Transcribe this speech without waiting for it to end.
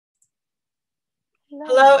Hello,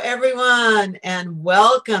 Hello. everyone, and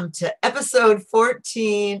welcome to episode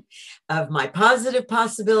 14 of my Positive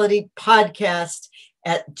Possibility podcast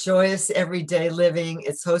at Joyous Every Day Living.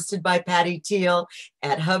 It's hosted by Patty Teal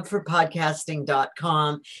at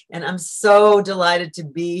hubforpodcasting.com. And I'm so delighted to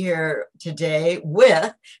be here today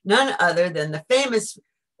with none other than the famous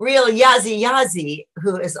real Yazi,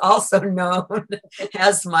 who is also known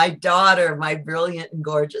as my daughter, my brilliant and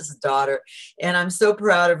gorgeous daughter. And I'm so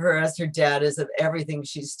proud of her, as her dad is, of everything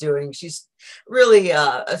she's doing. She's really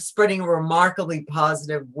spreading a remarkably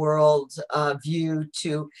positive world view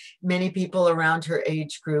to many people around her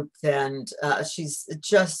age group. And she's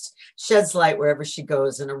just sheds light wherever she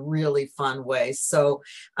goes in a really fun way. So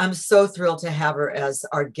I'm so thrilled to have her as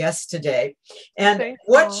our guest today. And Thanks.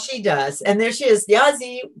 what she does, and there she is,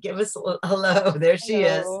 Yazi, give us a hello. There she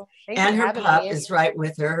is. Hello. Thank you And for her having pup me. is right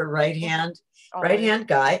with her, her right Always. hand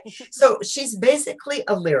guy. So she's basically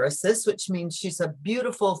a lyricist, which means she's a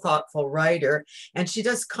beautiful, thoughtful writer, and she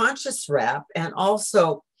does conscious rap and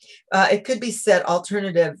also, it could be said,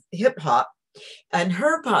 alternative hip hop. And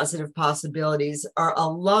her positive possibilities are a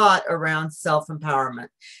lot around self empowerment,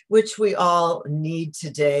 which we all need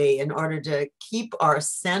today in order to keep our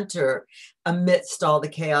center amidst all the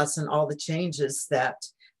chaos and all the changes that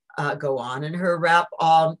go on. And her rap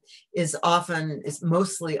is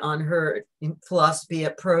mostly on her philosophy,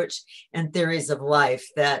 approach, and theories of life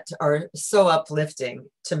that are so uplifting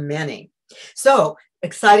to many. So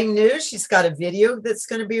exciting news. She's got a video that's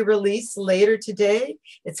going to be released later today.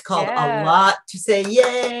 It's called A Yeah. Lot to Say.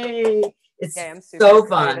 Yay! It's Yeah, I'm super so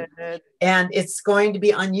fun. excited. And it's going to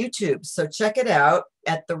be on YouTube. So check it out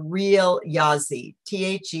at The Real Yazi,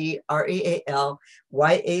 Therealyazi,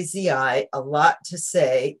 A Lot to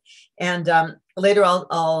Say. And later,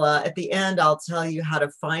 I'll at the end, I'll tell you how to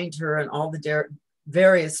find her in all the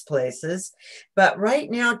various places. But right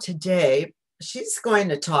now, today, she's going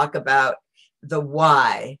to talk about the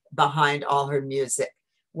why behind all her music,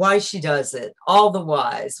 why she does it, all the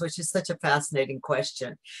whys, which is such a fascinating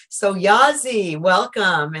question. So, Yazi,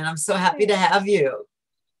 welcome, and I'm so happy to Thanks. have you.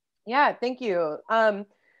 Yeah, thank you.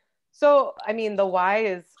 So I mean, the why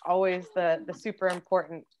is always the super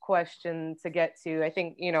important question to get to. I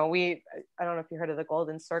think, I don't know if you heard of the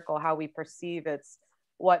golden circle, how we perceive it's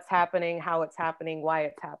what's happening, how it's happening, why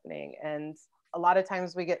it's happening. And a lot of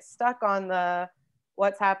times we get stuck on the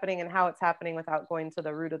what's happening and how it's happening without going to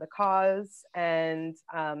the root of the cause. And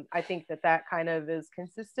I think that kind of is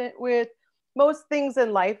consistent with most things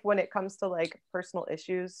in life when it comes to like personal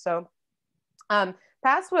issues. So um,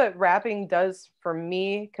 past what rapping does for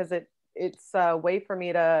me, because it's a way for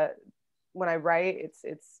me to, when I write,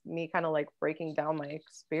 it's me kind of like breaking down my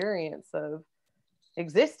experience of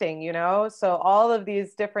existing, so all of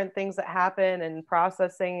these different things that happen and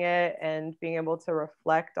processing it and being able to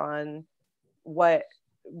reflect on what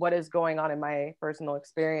what is going on in my personal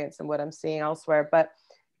experience and what I'm seeing elsewhere. But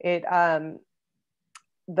it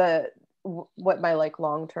the what my like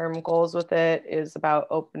long-term goals with it is about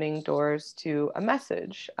opening doors to a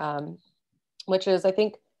message, which is, I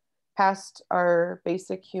think, past our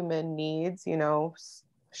basic human needs,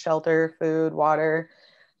 shelter, food, water,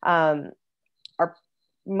 um, are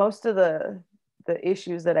most of the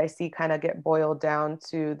issues that I see kind of get boiled down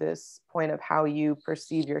to this point of how you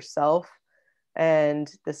perceive yourself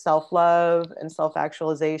and the self-love and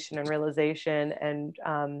self-actualization and realization, and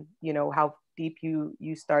how deep you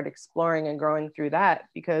start exploring and growing through that.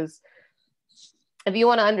 Because if you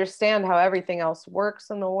want to understand how everything else works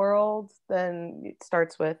in the world, then it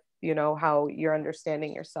starts with how you're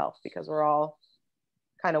understanding yourself, because we're all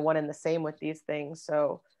kind of one and the same with these things.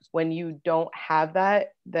 So when you don't have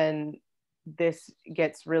that, then this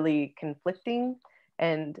gets really conflicting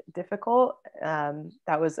and difficult.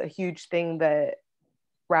 That was a huge thing that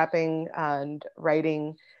rapping and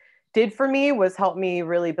writing did for me, was help me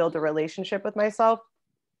really build a relationship with myself.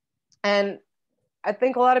 And I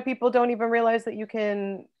think a lot of people don't even realize that you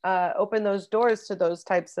can open those doors to those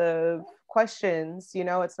types of questions.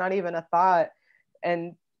 It's not even a thought.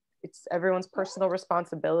 And it's everyone's personal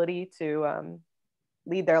responsibility to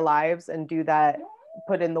lead their lives and do that,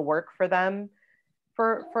 put in the work for them,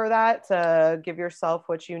 for that, to give yourself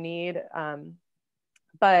what you need.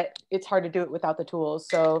 But it's hard to do it without the tools.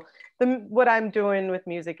 So what I'm doing with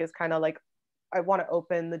music is kind of like, I want to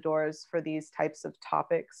open the doors for these types of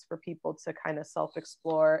topics for people to kind of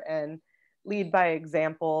self-explore and lead by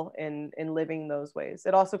example in living those ways.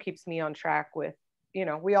 It also keeps me on track with,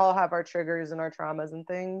 we all have our triggers and our traumas and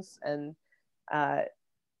things. And uh,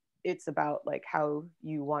 it's about like how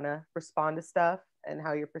you want to respond to stuff and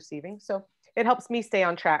how you're perceiving. So it helps me stay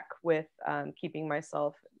on track with keeping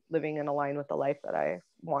myself living in line with the life that I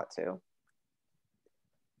want to.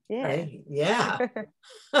 Yeah. Yeah.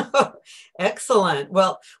 Excellent.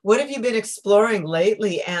 Well, what have you been exploring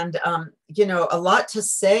lately? And A Lot to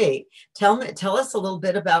Say. Tell us a little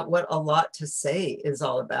bit about what A Lot to Say is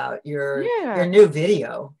all about. Your Yeah. new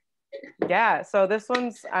video. Yeah, so this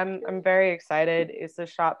one's I'm very excited. It's a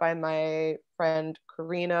shot by my friend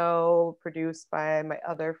Carino, produced by my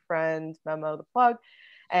other friend Memo the Plug,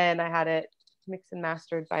 and I had it mixed and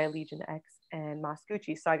mastered by Legion X and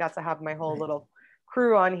Moscucci. So I got to have my whole little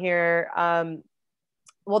crew on here.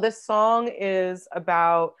 Well, this song is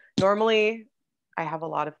about, normally I have a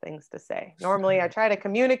lot of things to say. Normally I try to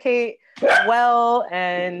communicate well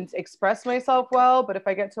and express myself well, but if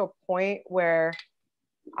I get to a point where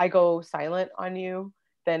I go silent on you,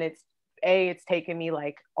 then it's taken me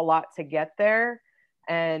like a lot to get there,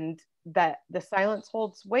 and that the silence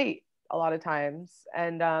holds weight a lot of times.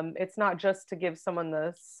 And it's not just to give someone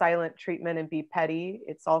the silent treatment and be petty.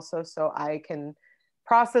 It's also so I can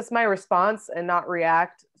process my response and not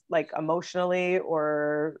react like emotionally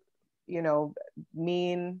or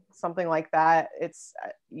mean, something like that. It's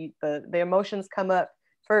the emotions come up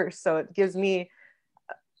first, so it gives me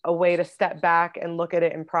a way to step back and look at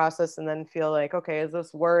it and process, and then feel like, okay, is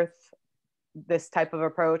this worth this type of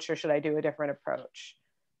approach, or should I do a different approach?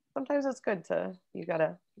 Sometimes it's good you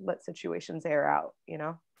gotta let situations air out.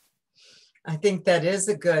 I think that is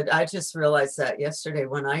I just realized that yesterday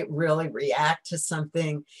when I really react to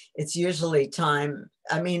something, it's usually time.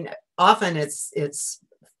 I mean, often it's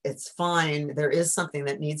fine. There is something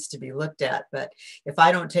that needs to be looked at, but if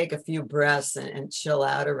I don't take a few breaths and chill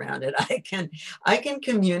out around it, I can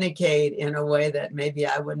communicate in a way that maybe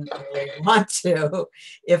I wouldn't really want to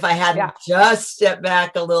if I hadn't just stepped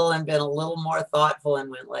back a little and been a little more thoughtful and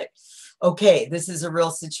went like, okay, this is a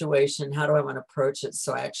real situation. How do I want to approach it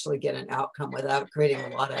so I actually get an outcome without creating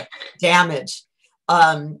a lot of damage?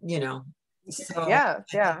 So yeah.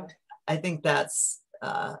 I think that's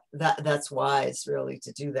wise, really,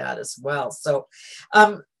 to do that as well. So,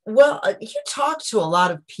 you talk to a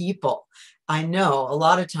lot of people. I know a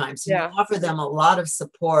lot of times, and you offer them a lot of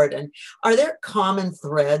support. And are there common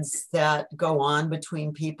threads that go on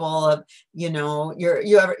between people?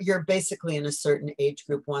 You're basically in a certain age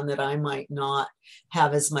group, one that I might not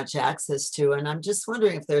have as much access to. And I'm just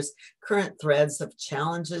wondering if there's current threads of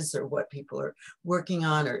challenges or what people are working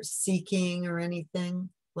on or seeking or anything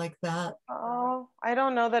like that. Oh, I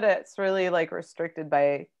don't know that it's really like restricted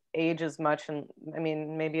by age as much. And I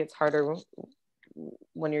mean, maybe it's harder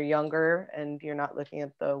when you're younger and you're not looking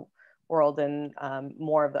at the world and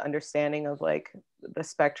more of the understanding of like the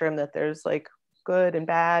spectrum, that there's like good and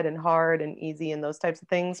bad and hard and easy and those types of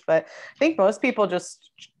things. But I think most people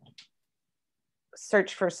just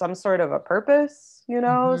search for some sort of a purpose,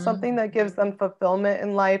 something that gives them fulfillment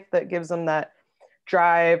in life, that gives them that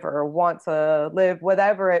drive or want to live,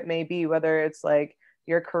 whatever it may be, whether it's like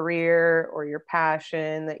your career or your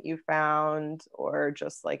passion that you found, or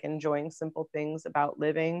just like enjoying simple things about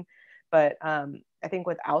living. But I think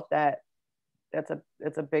without that,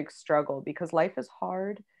 it's a big struggle, because life is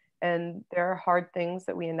hard and there are hard things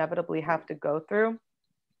that we inevitably have to go through.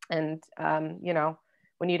 And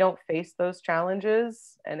when you don't face those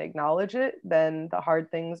challenges and acknowledge it, then the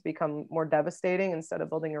hard things become more devastating instead of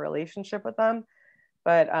building a relationship with them.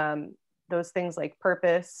 But those things like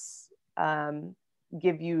purpose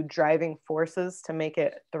give you driving forces to make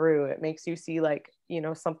it through. It makes you see like,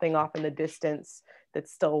 something off in the distance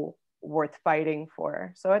that's still worth fighting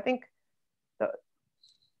for. So I think,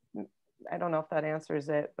 I don't know if that answers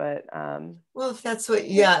it, but. Well, if that's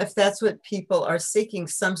what people are seeking,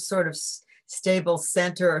 some sort of stable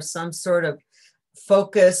center or some sort of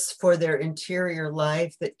focus for their interior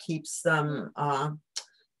life that keeps them,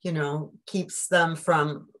 keeps them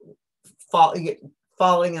from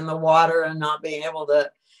falling in the water and not being able to,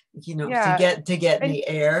 to get in the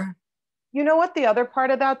air. You know what the other part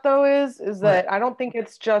of that though is that I don't think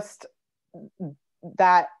it's just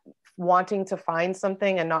that wanting to find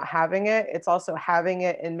something and not having it. It's also having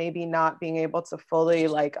it and maybe not being able to fully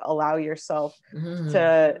like allow yourself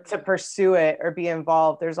to pursue it or be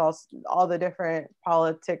involved. There's also all the different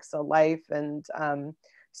politics of life and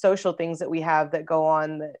social things that we have that go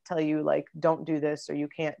on that tell you like, don't do this, or you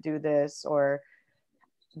can't do this, or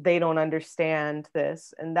they don't understand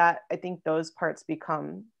this. And that, I think those parts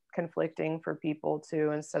become conflicting for people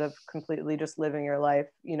too, instead of completely just living your life,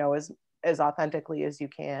 as authentically as you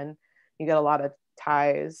can. You get a lot of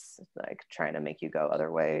ties like trying to make you go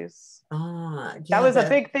other ways. That was a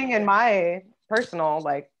big thing in my personal,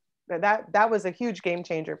 like that was a huge game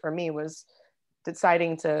changer for me, was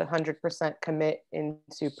deciding to 100% commit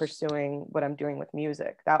into pursuing what I'm doing with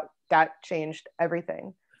music. That changed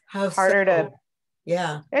everything. How harder so?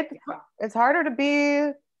 Yeah. It's harder to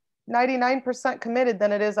be 99% committed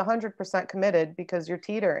than it is 100% committed because you're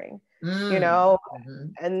teetering, you Mm. know,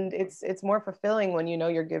 Mhm. and it's more fulfilling when you know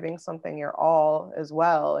you're giving something your all as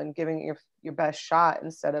well and giving your best shot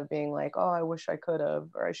instead of being like, oh, I wish I could have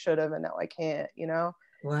or I should have and now I can't, you know.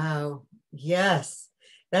 Wow. Yes.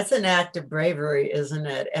 That's an act of bravery, isn't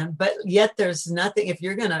it? And but yet there's nothing, if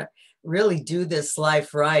you're gonna really do this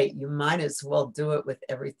life right, you might as well do it with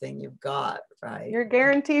everything you've got, right? You're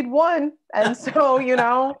guaranteed one. And so, you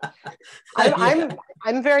know, I'm Yeah. I'm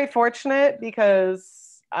I'm very fortunate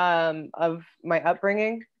because of my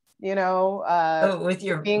upbringing, you know, Oh, being with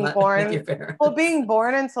your born parents. being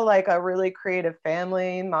born into like a really creative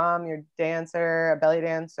family. Mom, you're a dancer, a belly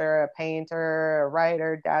dancer, a painter, a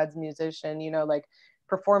writer, dad's musician, you know, like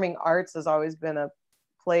performing arts has always been a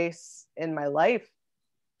place in my life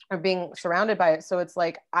or being surrounded by it. So it's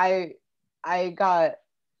like I got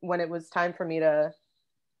when it was time for me to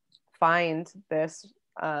find this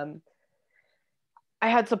I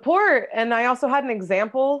had support and I also had an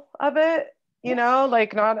example of it, you know,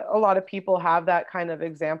 like not a lot of people have that kind of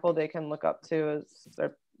example they can look up to as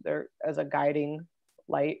their as a guiding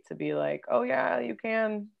light to be like, oh yeah, you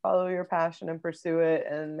can follow your passion and pursue it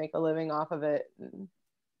and make a living off of it. And,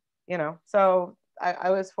 you know, so I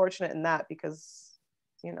was fortunate in that because,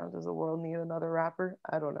 you know, does the world need another rapper?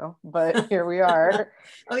 I don't know, but here we are.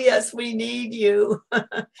 Oh, yes, we need you.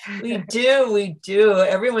 We do, we do.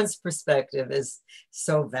 Everyone's perspective is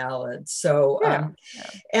so valid. So, Yeah. Yeah.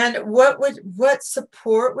 and what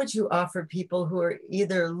support would you offer people who are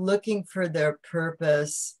either looking for their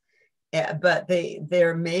purpose, but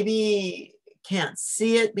they're maybe can't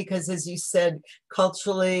see it because, as you said,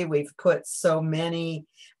 culturally we've put so many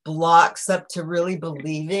blocks up to really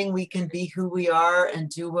believing we can be who we are and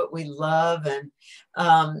do what we love. And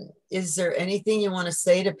is there anything you want to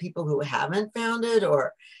say to people who haven't found it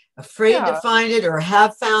or afraid to Yeah. find it or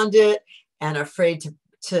have found it and afraid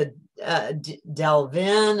to delve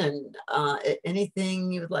in, and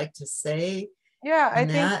anything you would like to say Yeah, I on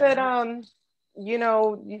think that? that you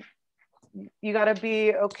know, you got to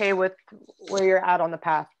be okay with where you're at on the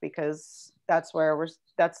path because that's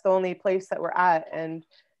the only place that we're at. And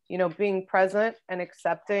you know, being present and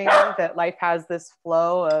accepting that life has this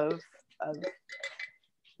flow of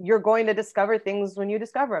you're going to discover things when you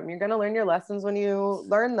discover them. You're going to learn your lessons when you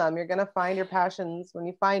learn them. You're going to find your passions when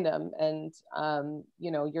you find them. And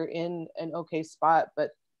you know, you're in an okay spot. But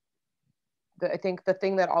I think the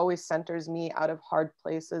thing that always centers me out of hard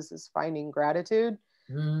places is finding gratitude.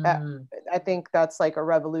 That Mm. I think that's like a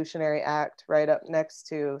revolutionary act right up next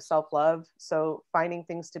to self-love. So finding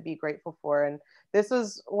things to be grateful for. And this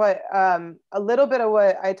is what a little bit of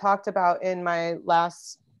what I talked about in my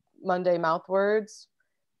last Monday mouth words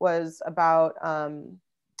was about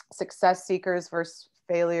success seekers versus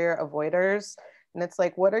failure avoiders. And it's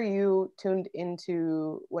like, what are you tuned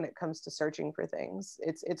into when it comes to searching for things?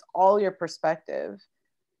 It's all your perspective,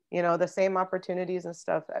 you know, the same opportunities and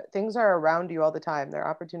stuff. Things are around you all the time. There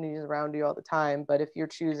are opportunities around you all the time. But if you're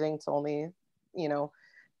choosing to only, you know,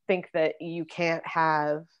 think that you can't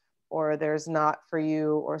have, or there's not for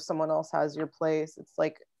you, or someone else has your place, it's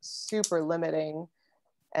like super limiting.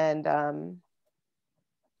 And,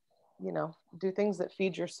 you know, do things that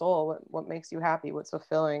feed your soul. What makes you happy? What's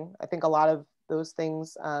fulfilling? I think a lot of those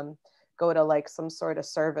things go to like some sort of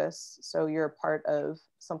service. So you're a part of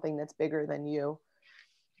something that's bigger than you.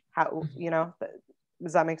 How, you know,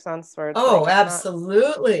 does that make sense? Where it's like Oh, it's not.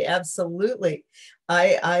 absolutely, absolutely.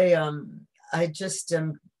 I just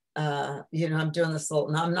am, you know, I'm doing this little,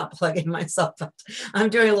 no, I'm not plugging myself up. I'm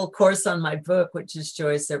doing a little course on my book, which is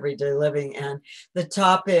Joyous Every Day Living. And the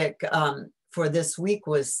topic for this week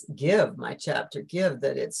was give, my chapter, give,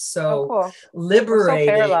 that it's Oh, so cool. We're so liberating.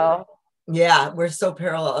 parallel. Yeah, we're so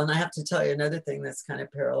parallel. And I have to tell you another thing that's kind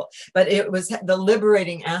of parallel, but it was the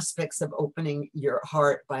liberating aspects of opening your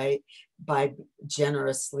heart by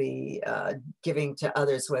generously giving to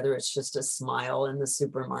others, whether it's just a smile in the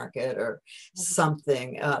supermarket or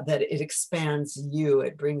something, that it expands you,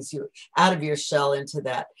 it brings you out of your shell into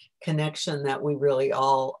that connection that we really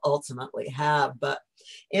all ultimately have. But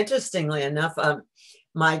interestingly enough,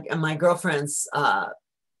 my girlfriends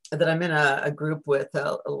that I'm in a group with,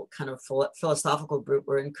 a kind of philosophical group,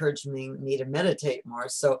 were encouraging me to meditate more.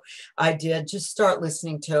 So I did just start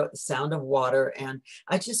listening to the sound of water. And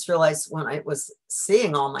I just realized when I was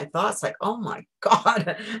seeing all my thoughts, like, oh my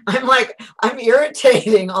God, I'm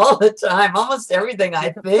irritating all the time. Almost everything I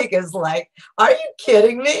think is like, are you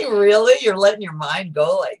kidding me? Really? You're letting your mind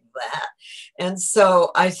go like that? And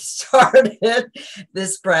so I started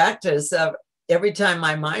this practice of every time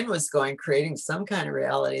my mind was going, creating some kind of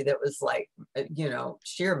reality that was like,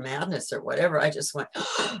 sheer madness or whatever, I just went,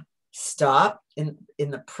 stop in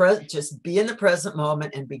the present, just be in the present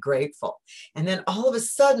moment and be grateful. And then all of a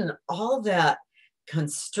sudden, all that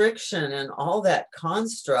constriction and all that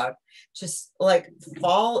construct just like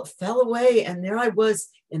fell away. And there I was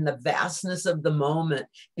in the vastness of the moment,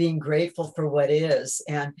 being grateful for what is.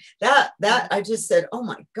 And that I just said, oh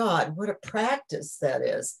my God, what a practice that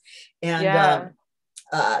is. And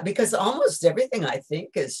because almost everything I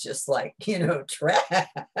think is just like, trash,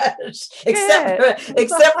 except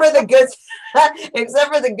for the good,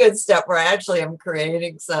 except for the good stuff where I actually am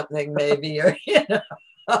creating something maybe, or,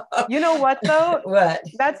 You know what though? What?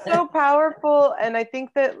 That's so powerful. And I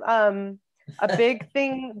think that a big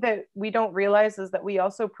thing that we don't realize is that we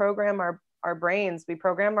also program our brains, we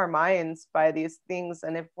program our minds by these things.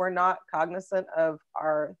 And if we're not cognizant of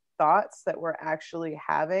our thoughts that we're actually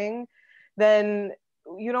having, then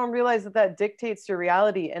you don't realize that dictates your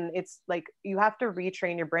reality. And it's like, you have to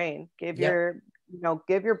retrain your brain, give your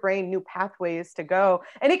brain new pathways to go.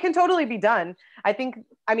 And it can totally be done. I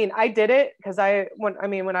did it because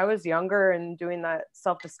when I was younger and doing that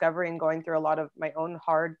self-discovery and going through a lot of my own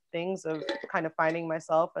hard things of kind of finding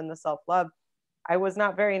myself and the self-love, I was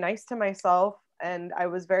not very nice to myself and I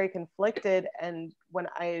was very conflicted. And when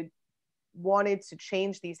I wanted to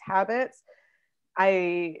change these habits,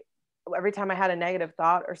 every time I had a negative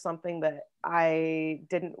thought or something that I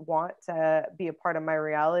didn't want to be a part of my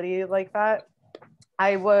reality like that,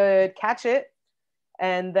 I would catch it.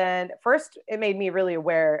 And then first, it made me really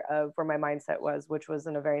aware of where my mindset was, which was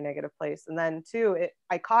in a very negative place. And then two,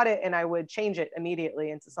 I caught it and I would change it immediately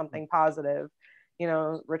into something positive,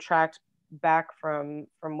 retract back from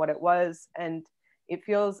what it was. And it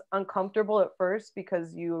feels uncomfortable at first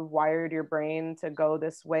because you've wired your brain to go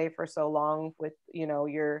this way for so long with,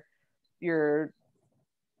 your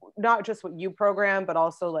not just what you program, but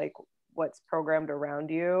also like what's programmed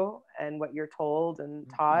around you and what you're told and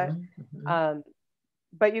taught. Mm-hmm.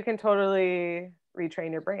 But you can totally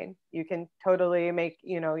retrain your brain. You can totally make,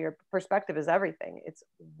 your perspective is everything. It's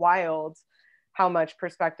wild how much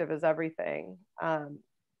perspective is everything. And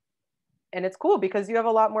it's cool because you have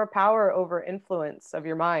a lot more power over influence of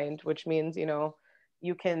your mind, which means,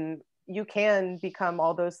 you can become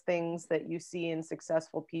all those things that you see in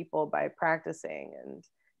successful people by practicing and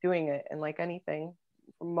doing it. And like anything,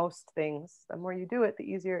 for most things, the more you do it, the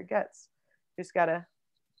easier it gets. You just gotta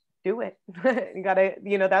do it. You gotta,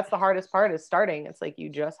 that's the hardest part, is starting. It's like, you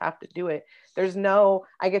just have to do it. There's no,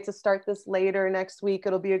 I get to start this later next week,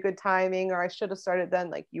 it'll be a good timing, or I should have started then.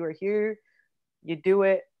 Like, you are here, you do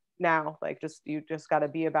it now. Like, you just got to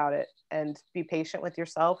be about it and be patient with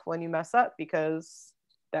yourself when you mess up, because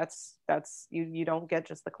that's you don't get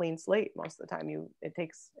just the clean slate most of the time. It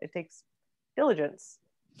takes diligence.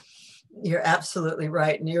 You're absolutely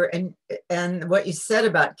right. And what you said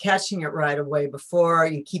about catching it right away, before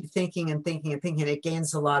you keep thinking and thinking and thinking, it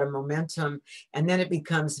gains a lot of momentum and then it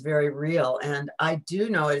becomes very real. And I do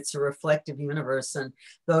know it's a reflective universe, and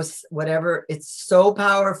it's so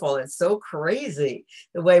powerful. It's so crazy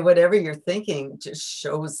the way whatever you're thinking just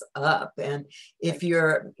shows up. And if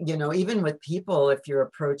you're, even with people, if you're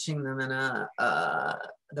approaching them in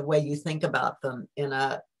the way you think about them in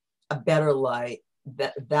a better light,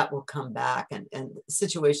 that will come back, and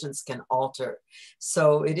situations can alter.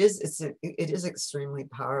 So it is extremely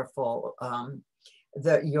powerful,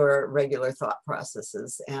 your regular thought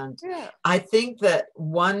processes. And I think that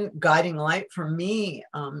one guiding light for me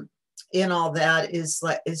in all that is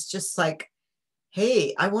just like,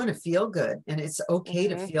 hey, I want to feel good, and it's okay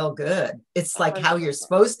to feel good. It's like how you're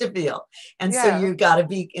supposed to feel. And so you got to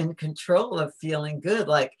be in control of feeling good.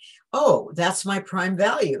 Like, oh, that's my prime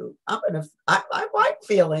value. I like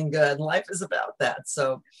feeling good. Life is about that.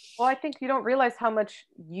 So, well, I think you don't realize how much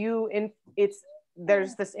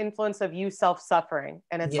there's this influence of you self-suffering.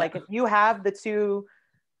 And it's like, if you have the two,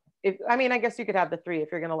 I guess you could have the three. If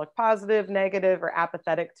you're going to look positive, negative, or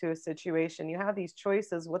apathetic to a situation, you have these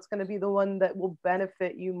choices. What's going to be the one that will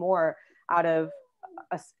benefit you more out of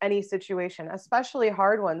any situation, especially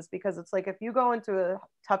hard ones? Because it's like, if you go into a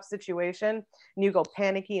tough situation and you go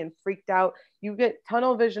panicky and freaked out, you get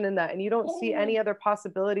tunnel vision in that, and you don't see any other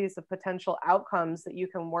possibilities of potential outcomes that you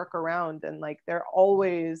can work around. And like, there are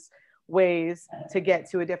always ways to get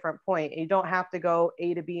to a different point. You don't have to go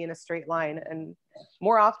A to B in a straight line, and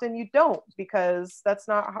more often you don't, because that's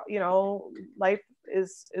not how, life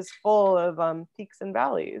is full of peaks and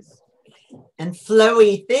valleys. and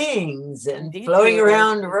flowy things and Indeed floating to.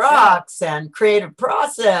 around Yeah. rocks and creative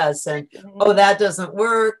process and oh, that doesn't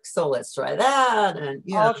work, so let's try that. And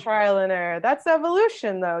All trial and error. That's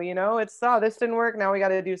evolution though, you know. It's, oh, this didn't work, now we got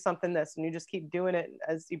to do something this, and you just keep doing it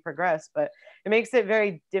as you progress. But it makes it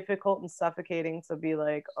very difficult and suffocating to be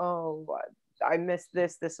like, oh, I missed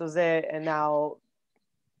this, this was it, and now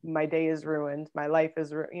my day is ruined, my life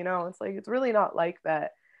is you know. It's like, it's really not like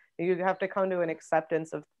that. You have to come to an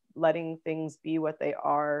acceptance of letting things be what they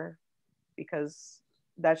are, because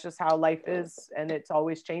that's just how life is, and it's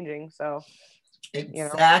always changing. So you know.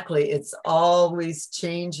 exactly, it's always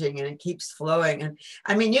changing and it keeps flowing. And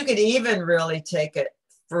I mean, you could even really take it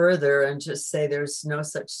further and just say there's no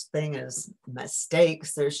such thing as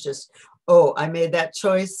mistakes. There's just, oh, I made that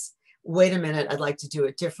choice, wait a minute, I'd like to do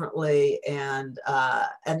it differently. And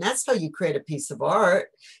that's how you create a piece of art,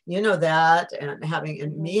 you know that. And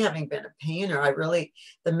me having been a painter, I really,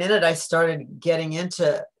 the minute I started getting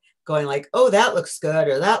into going like, oh, that looks good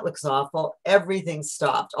or that looks awful, everything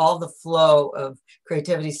stopped, all the flow of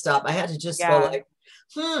creativity stopped. I had to just go Yeah. like,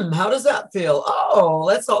 how does that feel? Oh,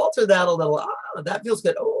 let's alter that a little. Oh, that feels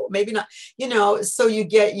good. Oh, maybe not, you know. So you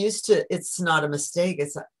get used to, it's not a mistake,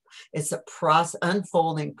 it's a process,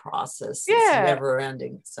 unfolding process. It's Yeah. never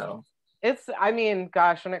ending. So It's, I mean,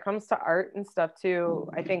 gosh, when it comes to art and stuff too,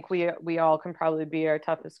 I think we all can probably be our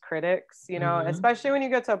toughest critics, you know, especially when you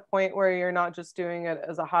get to a point where you're not just doing it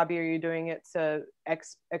as a hobby, or you're doing it to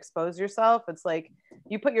expose yourself. It's like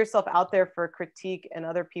you put yourself out there for critique and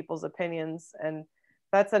other people's opinions. And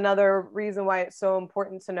that's another reason why it's so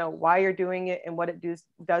important to know why you're doing it and what it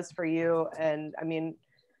does for you. And I mean,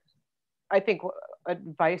 I think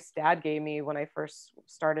advice dad gave me when I first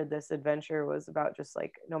started this adventure was about just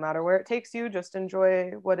like, no matter where it takes you, just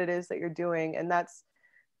enjoy what it is that you're doing. And that's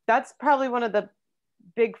probably one of the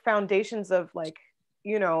big foundations of like,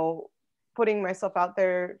 you know, putting myself out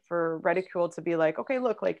there for ridicule, to be like, okay,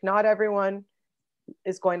 look, like not everyone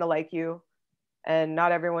is going to like you, and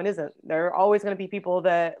not everyone isn't. There are always going to be people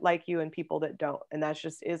that like you and people that don't. And that's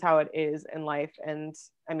just is how it is in life. And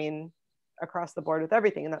I mean, across the board with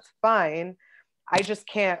everything, and that's fine. I just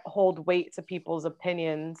can't hold weight to people's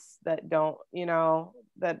opinions that don't, you know,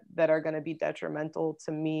 that are going to be detrimental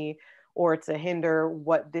to me, or to hinder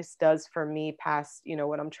what this does for me past, you know,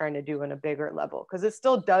 what I'm trying to do in a bigger level. Because it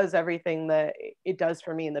still does everything that it does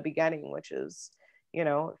for me in the beginning, which is, you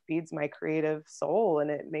know, it feeds my creative soul, and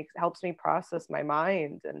it helps me process my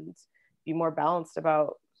mind and be more balanced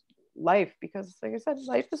about life. Because like I said,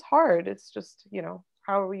 life is hard. It's just, you know,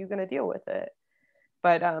 how are you going to deal with it?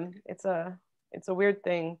 But it's a weird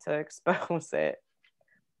thing to expose it.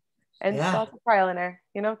 And it's yeah. also trial and error.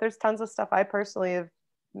 You know, there's tons of stuff I personally have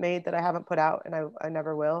made that I haven't put out, and I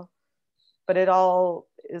never will. But it all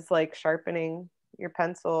is like sharpening your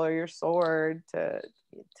pencil or your sword to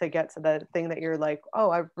get to the thing that you're like, oh,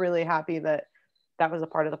 I'm really happy that that was a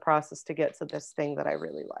part of the process to get to this thing that I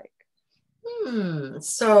really like.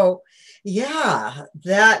 So yeah,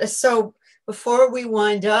 that, so before we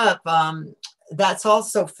wind up, that's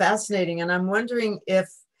also fascinating. And I'm wondering if,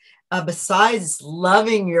 besides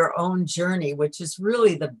loving your own journey, which is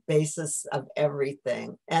really the basis of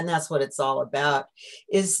everything, and that's what it's all about,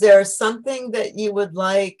 is there something that you would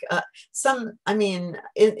like, I mean,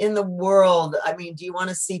 in the world, I mean, do you want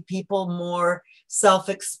to see people more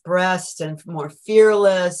self-expressed and more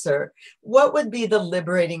fearless, or what would be the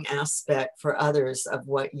liberating aspect for others of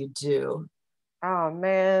what you do? Oh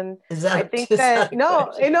man, Is I that, think is that that a no,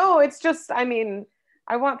 question? it's just, I mean,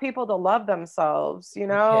 I want people to love themselves, you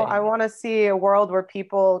know. I Okay. want to see a world where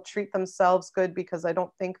people treat themselves good, because I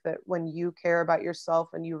don't think that when you care about yourself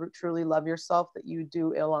and you truly love yourself, that you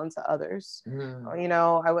do ill unto others. Mm. You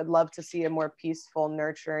know, I would love to see a more peaceful,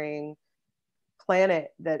 nurturing planet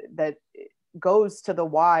that goes to the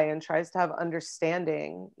why and tries to have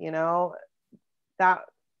understanding, you know. That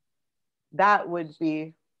that would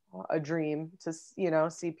be a dream, to, you know,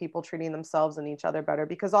 see people treating themselves and each other better,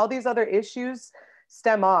 because all these other issues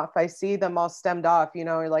stem off. I see them all stemmed off, you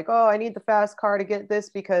know. You're like, oh, I need the fast car to get this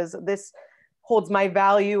because this holds my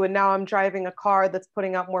value, and now I'm driving a car that's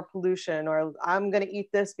putting out more pollution, or I'm going to eat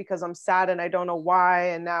this because I'm sad and I don't know why,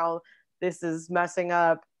 and now this is messing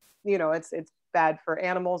up, you know. It's bad for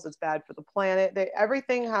animals, it's bad for the planet.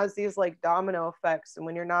 Everything has these like domino effects, and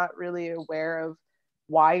when you're not really aware of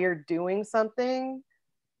why you're doing something,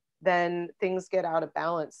 then things get out of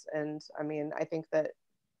balance. And I mean, I think that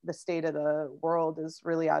the state of the world is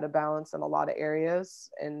really out of balance in a lot of areas,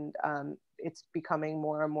 and it's becoming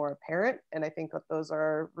more and more apparent. And I think that those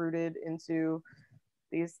are rooted into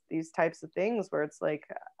these types of things, where it's like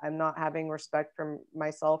I'm not having respect for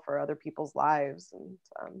myself or other people's lives.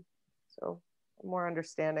 And so more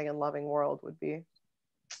understanding and loving world would be.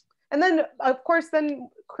 And then, of course, then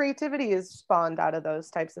creativity is spawned out of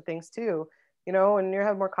those types of things too. You know, when you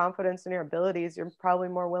have more confidence in your abilities, you're probably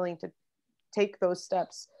more willing to take those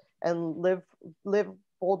steps and live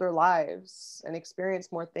bolder lives and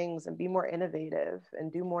experience more things and be more innovative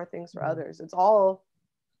and do more things for others. It's all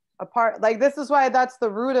a part, like, this is why that's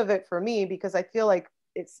the root of it for me, because I feel like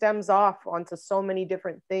it stems off onto so many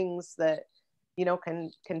different things that, you know,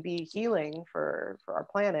 can be healing for our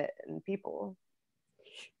planet and people.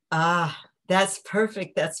 Ah, that's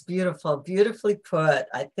perfect. That's beautiful. Beautifully put.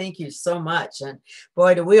 I thank you so much. And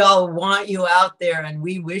boy, do we all want you out there, and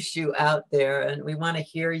we wish you out there, and we want to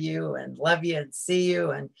hear you and love you and see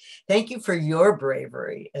you. And thank you for your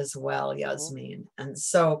bravery as well, Yasmin. And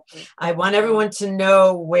so I want everyone to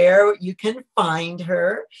know where you can find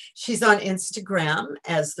her. She's on Instagram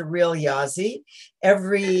as The Real Yazi.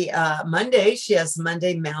 Every Monday, she has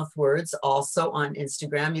Monday Mouth Words also on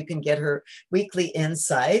Instagram. You can get her weekly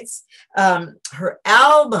insights. Her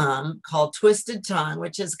album called Twisted Tongue,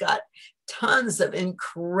 which has got tons of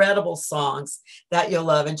incredible songs that you'll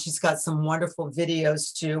love. And she's got some wonderful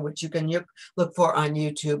videos too, which you can look for on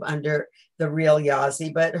YouTube under The Real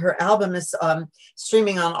Yazi. But her album is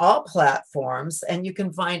streaming on all platforms, and you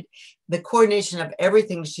can find the coordination of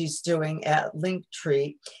everything she's doing at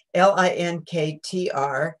Linktree,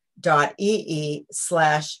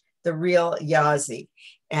 linktr.ee/therealyazi.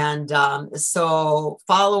 And so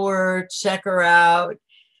follow her, check her out,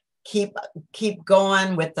 keep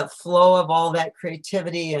going with the flow of all that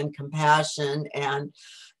creativity and compassion. And,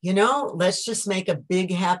 you know, let's just make a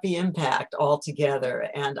big, happy impact all together.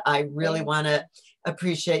 And I really want to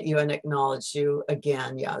appreciate you and acknowledge you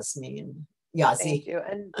again, Yasmin. Yazi. Thank you.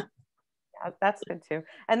 And yeah, that's good too.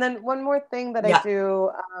 And then one more thing that I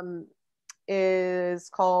do is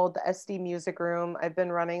called the SD Music Room. I've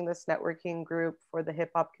been running this networking group for the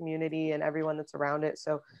hip hop community and everyone that's around it.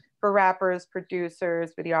 So for rappers,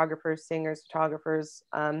 producers, videographers, singers, photographers,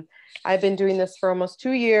 I've been doing this for almost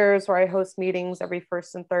 2 years, where I host meetings every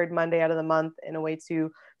first and third Monday out of the month in a way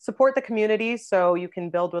to support the community so you can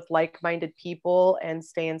build with like-minded people and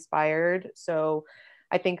stay inspired. So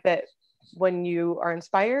I think that when you are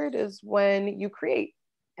inspired is when you create.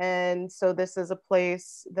 And so this is a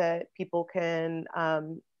place that people can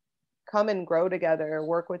come and grow together,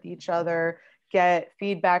 work with each other, get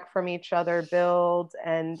feedback from each other, build.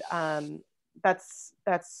 And that's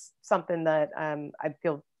something that I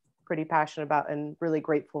feel pretty passionate about and really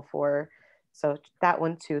grateful for. So that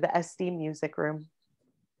one too, the SD Music Room.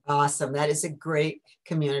 Awesome. That is a great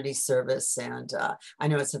community service. And I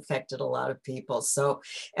know it's affected a lot of people. So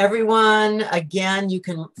everyone, again, you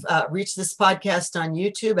can reach this podcast on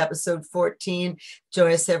YouTube, episode 14,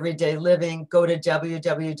 Joyous Every Day Living. Go to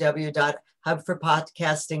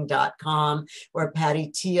www.hubforpodcasting.com, where Patty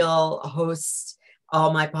Teal hosts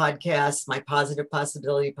all my podcasts, my Positive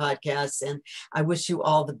Possibility podcasts. And I wish you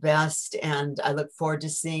all the best. And I look forward to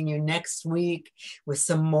seeing you next week with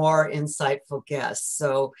some more insightful guests.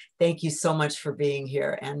 So thank you so much for being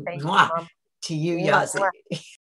here. And mwah, to you, Yazi.